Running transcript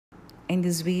In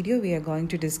this video, we are going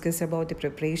to discuss about the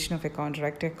preparation of a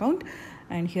contract account,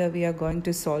 and here we are going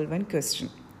to solve one question.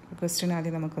 The question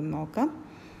ആദ്യം നമുക്കൊന്ന് നോക്കാം.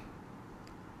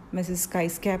 Mrs.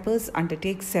 Skyscrapers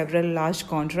undertake several large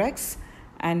contracts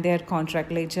and their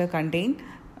contract ledger contain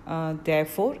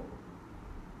therefore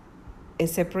a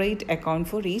separate account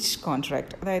for each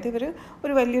contract. അതായത്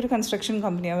ഒരു വലിയൊരു construction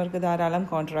company, അവർക്ക് ധാരാളം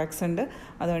contracts ഉണ്ട്,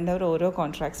 അതുകൊണ്ട് അവർ ഓരോ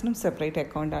കോൺട്രാക്ട്സിനും സെപ്പറേറ്റ്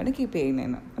അക്കൗണ്ടാണ് കീപ്പ്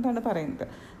ചെയ്യുന്നതെന്ന് അതാണ് പറയുന്നത്.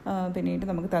 പിന്നീട്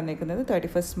നമുക്ക് തന്നേക്കുന്നത്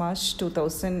 31 March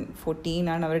 2014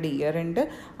 ആണ് അവരുടെ ഇയർ ഉണ്ട്.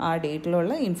 ആ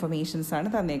ഡേറ്റിലുള്ള ഇൻഫർമേഷൻസാണ്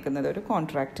തന്നേക്കുന്നത്. ഒരു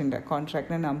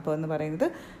കോൺട്രാക്റ്റിൻ്റെ നമ്പർ എന്ന് പറയുന്നത്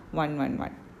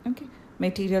 111. Okay,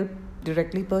 material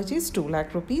directly purchase 2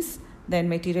 lakh rupees. Then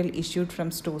material issued from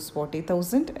stores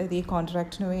 40,000. അത് ഈ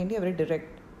കോൺട്രാക്റ്റിന് വേണ്ടി അവർ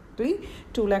ഡയറക്ട്ലി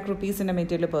 2 lakh rupeesൻ്റെ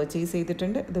മെറ്റീരിയൽ പർച്ചേസ്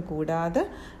ചെയ്തിട്ടുണ്ട്. ഇത് കൂടാതെ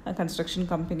കൺസ്ട്രക്ഷൻ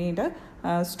കമ്പനിയുടെ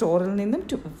സ്റ്റോറിൽ നിന്നും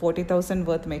 40,000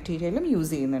 വർത്ത് മെറ്റീരിയലും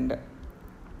യൂസ് ചെയ്യുന്നുണ്ട്.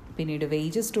 പിന്നീട്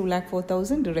wages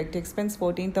 2,04,000, direct expense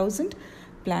 14,000,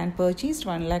 plant purchased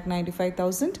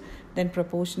 1,95,000, then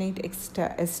proportionate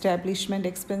establishment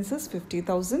expenses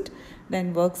 50,000, then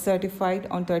work certified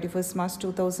on 31st March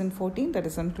 2014, that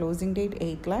is on closing date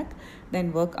 8 lakh, then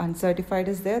work uncertified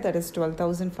is there, that is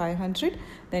 12,500,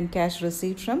 then cash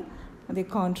received from the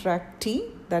contractee,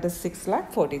 that is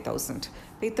 6,40,000.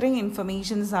 അപ്പോൾ ഇത്രയും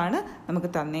informations ആണ് നമുക്ക്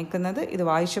തന്നേക്കുന്നത്. ഇത്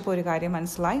വായിച്ചപ്പോൾ ഒരു കാര്യം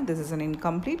മനസ്സിലായി, this is an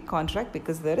incomplete contract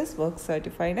because there is work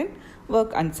certified and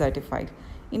work uncertified.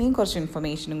 ഇനിയും കുറച്ച്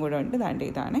ഇൻഫർമേഷനും കൂടെ ഉണ്ട്. ദാണ്ട്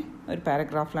ഇതാണ് ഒരു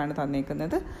പാരഗ്രാഫിലാണ്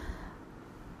തന്നേക്കുന്നത്.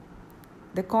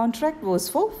 The contract was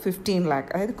four 15 lakh,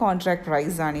 അതായത് കോൺട്രാക്ട്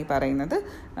പ്രൈസ് ആണ് ഈ പറയുന്നത്.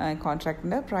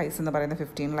 കോൺട്രാക്ടിൻ്റെ പ്രൈസ് എന്ന് പറയുന്നത്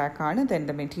 15 lakh ആണ്. Then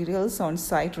the materials on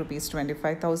site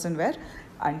 ₹25,000 wear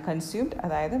അൺകൺസ്യൂംഡ്,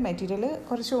 അതായത് മെറ്റീരിയൽ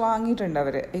കുറച്ച് വാങ്ങിയിട്ടുണ്ട്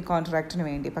അവർ ഈ കോൺട്രാക്റ്റിന്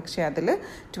വേണ്ടി, പക്ഷേ അതിൽ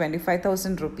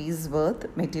 25,000 rupees വർത്ത്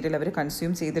മെറ്റീരിയൽ അവർ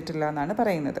കൺസ്യൂം ചെയ്തിട്ടില്ല എന്നാണ്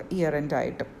പറയുന്നത് ഇയർ എൻഡ്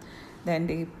ആയിട്ട്. Then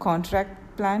the contract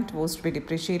plant was to B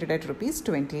ഡിപ്രിഷിയേറ്റഡ് at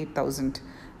 ₹28,000.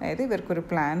 അതായത് ഇവർക്കൊരു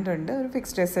പ്ലാന്റ് ഉണ്ട്, ഒരു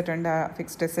ഫിക്സ്ഡ് അസറ്റ് ഉണ്ട്. ആ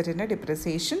ഫിക്സ്ഡ് അസറ്റിൻ്റെ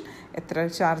ഡിപ്രിസിയേഷൻ എത്ര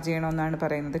ചാർജ് ചെയ്യണമെന്നാണ്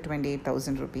പറയുന്നത്,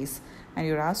 ₹28,000. And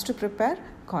you are asked to prepare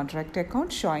contract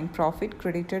account showing profit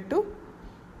credited to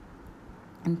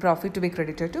profit to be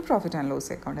credited to profit and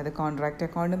loss account. അത് കോൺട്രാക്ട്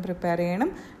അക്കൗണ്ടും പ്രിപ്പയർ ചെയ്യണം.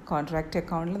 കോൺട്രാക്ട്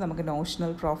അക്കൗണ്ടിൽ നമുക്ക്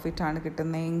നോഷണൽ പ്രോഫിറ്റ് ആണ്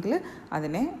കിട്ടുന്നതെങ്കിൽ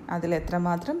അതിൽ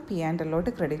എത്രമാത്രം P&L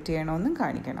ക്രെഡിറ്റ് ചെയ്യണമെന്നും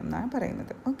കാണിക്കണം എന്നാണ്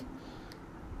പറയുന്നത്. ഓക്കെ,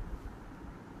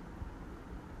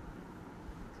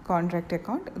 കോൺട്രാക്ട്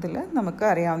അക്കൗണ്ട് ഇതിൽ നമുക്ക്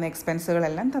അറിയാവുന്ന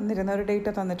എക്സ്പെൻസുകളെല്ലാം തന്നിരുന്ന ഒരു ഡേറ്റ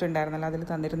തന്നിട്ടുണ്ടായിരുന്നല്ലോ, അതിൽ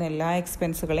തന്നിരുന്ന എല്ലാ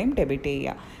എക്സ്പെൻസുകളെയും ഡെബിറ്റ്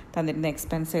ചെയ്യുക. തന്നിരുന്ന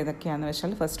എക്സ്പെൻസ് ഏതൊക്കെയാണെന്ന്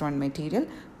വെച്ചാൽ ഫസ്റ്റ് വൺ മെറ്റീരിയൽ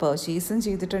പർച്ചേസും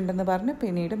ചെയ്തിട്ടുണ്ടെന്ന് പറഞ്ഞ്,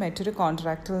 പിന്നീട് മറ്റൊരു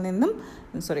കോൺട്രാക്റ്റിൽ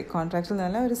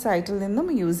നിന്നല്ല ഒരു സൈറ്റിൽ നിന്നും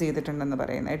യൂസ്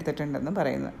ചെയ്തിട്ടുണ്ടെന്ന് എടുത്തിട്ടുണ്ടെന്ന്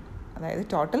പറയുന്നത്. അതായത്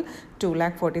ടോട്ടൽ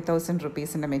 2,40,000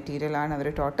 rupeesൻ്റെ മെറ്റീരിയലാണ് അവർ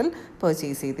ടോട്ടൽ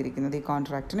പർച്ചേസ് ചെയ്തിരിക്കുന്നത് ഈ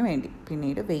കോൺട്രാക്റ്റിന് വേണ്ടി.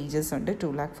 പിന്നീട് വേജസ് ഉണ്ട്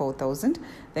 2,04,000,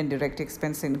 then direct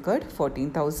expense incurred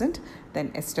 14,000, then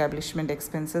establishment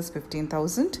expenses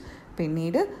 15,000.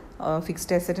 പിന്നീട്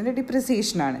ഫിക്സ്ഡ് അസറ്റിൻ്റെ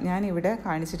ഡിപ്രിസിയേഷനാണ് ഞാനിവിടെ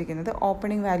കാണിച്ചിരിക്കുന്നത്.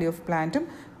 ഓപ്പണിംഗ് വാല്യൂ ഓഫ് പ്ലാന്റും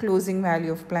ക്ലോസിംഗ്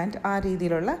വാല്യൂ ഓഫ് പ്ലാന്റ് ആ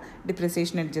രീതിയിലുള്ള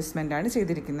ഡിപ്രിസിയേഷൻ അഡ്ജസ്റ്റ്മെൻറ്റാണ്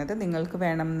ചെയ്തിരിക്കുന്നത്. നിങ്ങൾക്ക്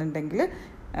വേണമെന്നുണ്ടെങ്കിൽ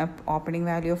opening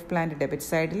value of plant debit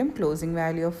സൈഡിലും closing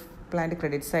value of plant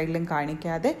credit സൈഡിലും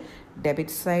കാണിക്കാതെ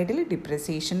ഡെബിറ്റ് സൈഡിൽ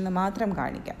ഡിപ്രിസിയേഷൻ മാത്രം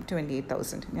കാണിക്കാം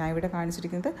 28,000. ഞാൻ ഇവിടെ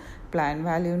കാണിച്ചിരിക്കുന്നത്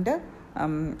പ്ലാന്റിൻ്റെ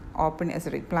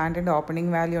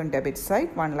opening value on debit side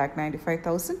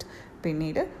 1,95,000.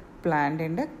 പിന്നീട്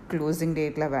പ്ലാന്റിൻ്റെ ക്ലോസിംഗ്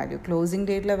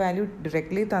ഡേറ്റിലെ വാല്യൂ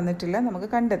ഡയറക്റ്റ്ലി തന്നിട്ടില്ല, നമുക്ക്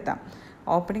കണ്ടെത്താം.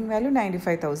 ഓപ്പണിംഗ് വാല്യൂ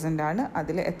 95,000 ആണ്.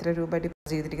 അതിൽ എത്ര രൂപ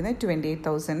ഡിപ്പോസിറ്റ് ചെയ്തിരിക്കുന്നത്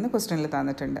 28,000 എന്ന് ക്വസ്റ്റനിൽ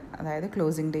തന്നിട്ടുണ്ട്. അതായത്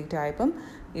ക്ലോസിംഗ് ഡേറ്റ് ആയപ്പം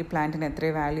ഈ പ്ലാന്റിന് എത്ര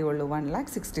വാല്യൂ ഉള്ളൂ,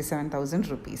 1,67,000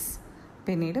 rupees.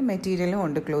 പിന്നീട് മെറ്റീരിയലും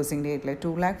ഉണ്ട് ക്ലോസിംഗ് ഡേറ്റിൽ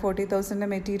 2,40,000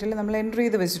 മെറ്റീരിയൽ നമ്മൾ എൻട്രി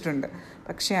ചെയ്ത് വെച്ചിട്ടുണ്ട്.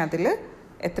 പക്ഷേ അതിൽ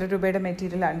എത്ര രൂപയുടെ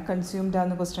മെറ്റീരിയൽ അൺകൺസ്യൂംഡ്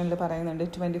ആണെന്ന് ക്വസ്റ്റനിൽ പറയുന്നുണ്ട്.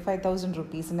 25,000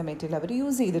 rupeesൻ്റെ മെറ്റീരിയൽ അവർ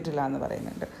യൂസ് ചെയ്തിട്ടില്ല എന്ന്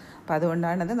പറയുന്നുണ്ട്. അപ്പോൾ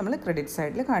അതുകൊണ്ടാണത് നമ്മൾ ക്രെഡിറ്റ്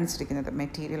സൈഡിൽ കാണിച്ചിരിക്കുന്നത്.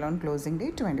 Material on closing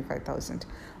date 25,000.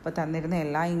 അപ്പോൾ തന്നിരുന്ന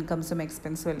എല്ലാ ഇൻകംസും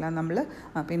എക്സ്പെൻസും എല്ലാം നമ്മൾ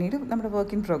പിന്നീട് നമ്മുടെ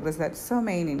work in progress, that's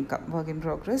main income, work in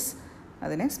progress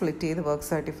അതിനെ സ്പ്ലിറ്റ് ചെയ്ത് വർക്ക്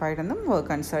സർട്ടിഫൈഡ് എന്നും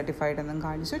വർക്ക് അൺസർട്ടിഫൈഡ് എന്നും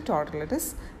കാണിച്ചു. Total it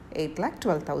is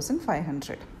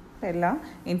 8,12,500. എല്ലാ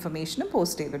ഇൻഫർമേഷനും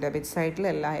പോസ്റ്റ് ചെയ്തു. ഡെബിറ്റ് സൈഡിൽ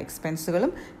എല്ലാ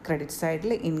എക്സ്പെൻസുകളും, ക്രെഡിറ്റ്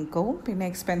സൈഡിൽ ഇൻകവും, പിന്നെ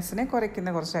എക്സ്പെൻസിനെ കുറയ്ക്കുന്ന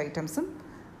കുറച്ച് ഐറ്റംസും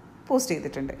പോസ്റ്റ്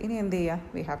ചെയ്തിട്ടുണ്ട്. ഇനി എന്ത്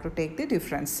ചെയ്യുക, we have to take the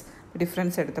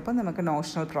difference എടുത്തപ്പോൾ നമുക്ക്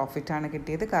നോഷണൽ പ്രോഫിറ്റാണ്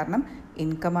കിട്ടിയത്. കാരണം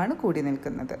ഇൻകമാണ് കൂടി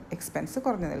നിൽക്കുന്നത്, എക്സ്പെൻസ്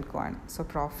കുറഞ്ഞു നിൽക്കുവാണ്. So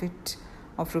profit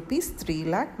of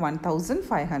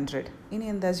 ₹3,01,500. ഇനി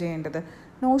എന്താ ചെയ്യേണ്ടത്,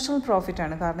 നോഷണൽ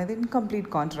പ്രോഫിറ്റാണ്, കാരണം ഇത് ഇൻകംപ്ലീറ്റ്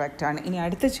കോൺട്രാക്റ്റ് ആണ്. ഇനി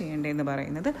അടുത്ത് ചെയ്യേണ്ടതെന്ന്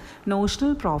പറയുന്നത്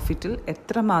നോഷണൽ പ്രോഫിറ്റിൽ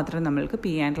എത്രമാത്രം നമ്മൾക്ക്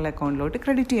P&L അക്കൗണ്ടിലോട്ട്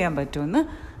ക്രെഡിറ്റ് ചെയ്യാൻ പറ്റുമെന്ന്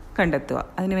കണ്ടെത്തുക.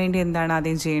 അതിനുവേണ്ടി എന്താണ്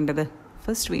ആദ്യം ചെയ്യേണ്ടത്,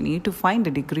 First we need to find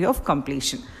the degree of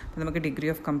completion. അപ്പോൾ നമുക്ക് ഡിഗ്രി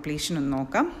ഓഫ് കംപ്ലീഷൻ ഒന്ന്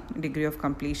നോക്കാം. ഡിഗ്രി ഓഫ്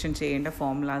കംപ്ലീഷൻ ചെയ്യേണ്ട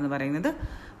ഫോർമുല എന്ന് പറയുന്നത്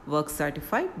work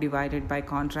certified divided by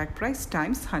contract price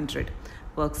times 100.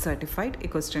 Work certified ഈ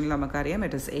ക്വസ്റ്റ്യനിൽ നമുക്കറിയാം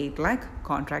ഇറ്റ് ഇസ് 8 lakh.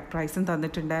 കോൺട്രാക്ട് പ്രൈസും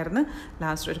തന്നിട്ടുണ്ടായിരുന്നു,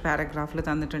 ലാസ്റ്റ് ഒരു പാരഗ്രാഫിൽ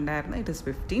തന്നിട്ടുണ്ടായിരുന്നു ഇറ്റ് ഇസ്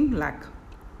 15 lakh.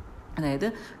 അതായത്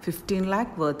 15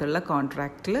 lakh വർത്തുള്ള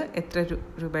കോൺട്രാക്റ്റിൽ എത്ര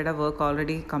രൂപയുടെ വർക്ക്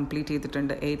ഓൾറെഡി കംപ്ലീറ്റ്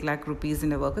ചെയ്തിട്ടുണ്ട്? 8 lakh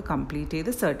rupeesൻ്റെ വർക്ക് കംപ്ലീറ്റ്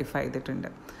ചെയ്ത് സർട്ടിഫൈ ചെയ്തിട്ടുണ്ട്.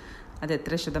 അത്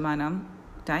എത്ര ശതമാനം?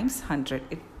 Times 100.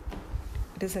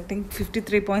 It is I think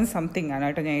 53 point something ആണ്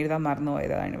കേട്ടോ, ഞാൻ എഴുതാൻ മറന്നു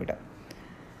പോയതാണ്. ഇവിടെ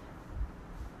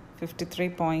 53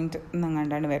 point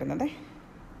എന്നങ്ങാണ്ടാണ് വരുന്നത്,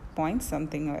 പോയിൻറ്റ്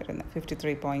സംതിങ് വരുന്നത്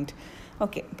 53 point.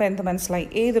 ഓക്കെ, അപ്പോൾ എന്ത് മനസ്സിലായി?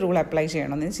 ഏത് റൂൾ അപ്ലൈ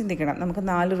ചെയ്യണമെന്ന് ചിന്തിക്കണം. നമുക്ക്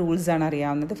 4 റൂൾസാണ്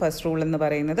അറിയാവുന്നത്. ഫസ്റ്റ് റൂൾ എന്ന്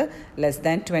പറയുന്നത് ലെസ്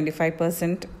ദാൻ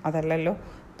 25%, അതല്ലല്ലോ.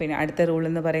 പിന്നെ അടുത്ത റൂൾ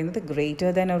എന്ന് പറയുന്നത് greater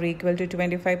than or equal to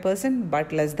 25%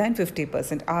 but less than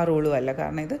 50%. ആ റൂളും അല്ല,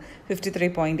 കാരണം ഇത്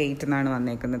 53.8 എന്നാണ്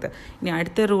വന്നേക്കുന്നത്. ഇനി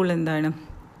അടുത്ത റൂൾ എന്താണ്?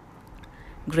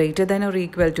 Greater than or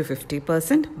equal to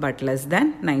 50% but less than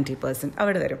 90%.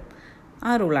 അവിടെ വരും.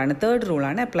 ആ റൂളാണ്, തേർഡ്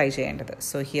റൂളാണ് അപ്ലൈ ചെയ്യേണ്ടത്.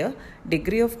 So here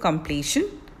degree of completion,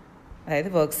 അതായത്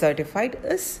work certified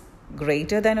is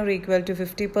greater than or equal to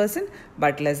 50%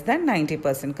 but less than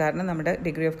 90%. കാരണം നമ്മുടെ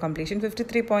ഡിഗ്രി ഓഫ് കംപ്ലീഷൻ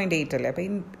 53.8 അല്ലേ, അപ്പോൾ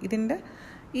ഇതിൻ്റെ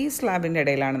ഈ സ്ലാബിൻ്റെ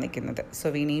ഇടയിലാണ് നിൽക്കുന്നത്. So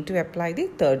we need to apply the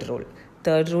third rule.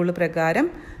 Third rule പ്രകാരം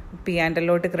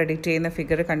P&Lലോട്ട് ക്രെഡിറ്റ് ചെയ്യുന്ന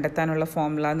ഫിഗർ കണ്ടെത്താനുള്ള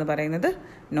ഫോർമുല എന്ന് പറയുന്നത്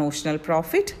notional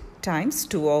profit times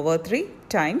 2/3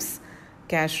 times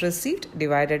cash receipt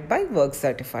divided by work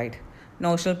certified.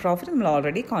 Notional profit നമ്മൾ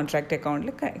ഓൾറെഡി കോൺട്രാക്ട് അക്കൗണ്ടിൽ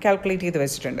കാൽക്കുലേറ്റ് ചെയ്ത്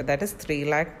വെച്ചിട്ടുണ്ട്. That is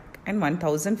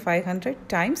 3,01,500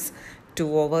 times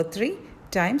 2/3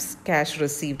 times cash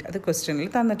received. അത് ക്വസ്റ്റ്യനിൽ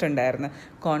തന്നിട്ടുണ്ടായിരുന്നു.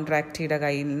 കോൺട്രാക്റ്റിയുടെ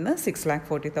കയ്യിൽ നിന്ന്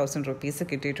 6,40,000 rupees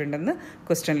കിട്ടിയിട്ടുണ്ടെന്ന്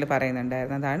ക്വസ്റ്റ്യനിൽ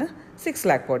പറയുന്നുണ്ടായിരുന്നു. അതാണ്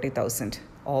 6,40,000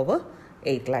 over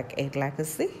 8 lakh. 8 lakh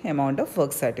is the amount of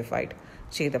work certified.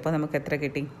 ചെയ്തപ്പോൾ നമുക്ക് എത്ര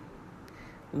കിട്ടി?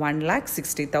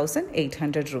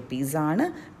 1,60,800 rupees ആണ്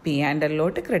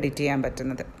P&Lലോട്ട് ക്രെഡിറ്റ് ചെയ്യാൻ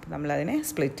പറ്റുന്നത്. നമ്മളതിനെ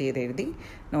സ്പ്ലിറ്റ് ചെയ്ത് എഴുതി.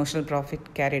 നോഷണൽ പ്രോഫിറ്റ്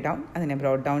ക്യാരി ഡൗൺ, അതിനെ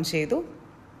ബ്രോഡ് ഡൗൺ ചെയ്തു.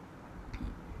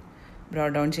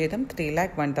 ബ്രോഡ് ഡൗൺ ചെയ്തും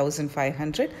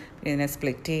 3,01,500. ഇതിനെ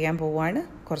സ്പ്ലിറ്റ് ചെയ്യാൻ പോവുകയാണ്.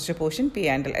 കുറച്ച് പോർഷൻ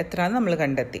P&L എത്രയാണെന്ന് നമ്മൾ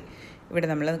കണ്ടെത്തി. ഇവിടെ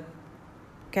നമ്മൾ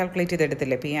കാൽക്കുലേറ്റ്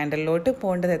ചെയ്തെടുത്തില്ലേ, P&Lലോട്ട്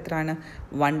പോകേണ്ടത് എത്രയാണ്?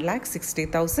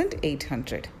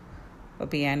 1,60,800. അപ്പോൾ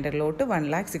P&Lലോട്ട്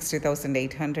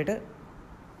 1,60,800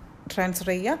 ട്രാൻസ്ഫർ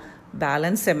ചെയ്യുക.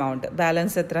 ബാലൻസ് എമൗണ്ട്,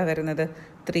 ബാലൻസ് എത്ര വരുന്നത്?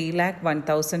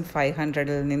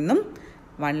 3,01,500 നിന്നും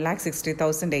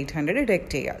 1,60,800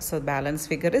 ഡിഡക്റ്റ് ചെയ്യുക. So balance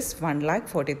figure is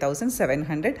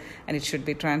 1,40,700 and it should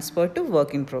be transfer to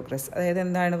work in progress. അതായത്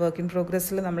എന്താണ് വർക്ക് ഇൻ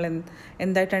പ്രോഗ്രസ്സിൽ നമ്മൾ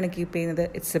എന്തായിട്ടാണ് കീപ്പ് ചെയ്യുന്നത്?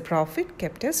 It's A profit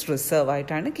kept as reserve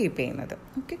ആയിട്ടാണ് കീപ്പ് ചെയ്യുന്നത്.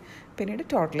 ഓക്കെ, പിന്നീട്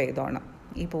ടോട്ടൽ ചെയ്തോണം.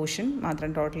 ഈ പോർഷൻ മാത്രം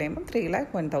ടോട്ടൽ ചെയ്യുമ്പോൾ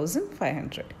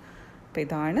 3,01,500. അപ്പോൾ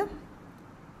ഇതാണ്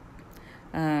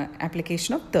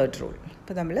ആപ്ലിക്കേഷൻ ഓഫ് തേർഡ് റൂൾ.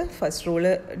 അപ്പോൾ നമ്മൾ ഫസ്റ്റ്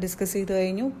റൂള് ഡിസ്കസ് ചെയ്ത്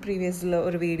കഴിഞ്ഞു പ്രീവിയസ്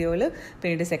ഒരു വീഡിയോയിൽ,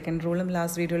 പിന്നീട് സെക്കൻഡ് റൂളും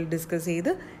ലാസ്റ്റ് വീഡിയോയിൽ ഡിസ്കസ്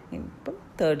ചെയ്ത് ഇപ്പം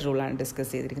തേർഡ് റൂളാണ്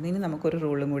ഡിസ്കസ് ചെയ്തിരിക്കുന്നത്. ഇനി നമുക്കൊരു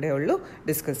റൂളും കൂടെ ഉള്ളൂ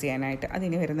ഡിസ്കസ് ചെയ്യാനായിട്ട്.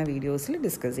 അതിന് വരുന്ന വീഡിയോസിൽ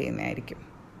ഡിസ്കസ് ചെയ്യുന്നതായിരിക്കും.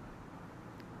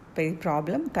 അപ്പോൾ ഈ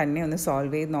പ്രോബ്ലം തന്നെ ഒന്ന്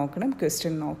സോൾവ് ചെയ്ത് നോക്കണം,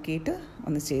 ക്വസ്റ്റ്യൻ നോക്കിയിട്ട്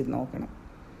ഒന്ന് ചെയ്ത് നോക്കണം.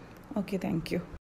 Okay, thank you.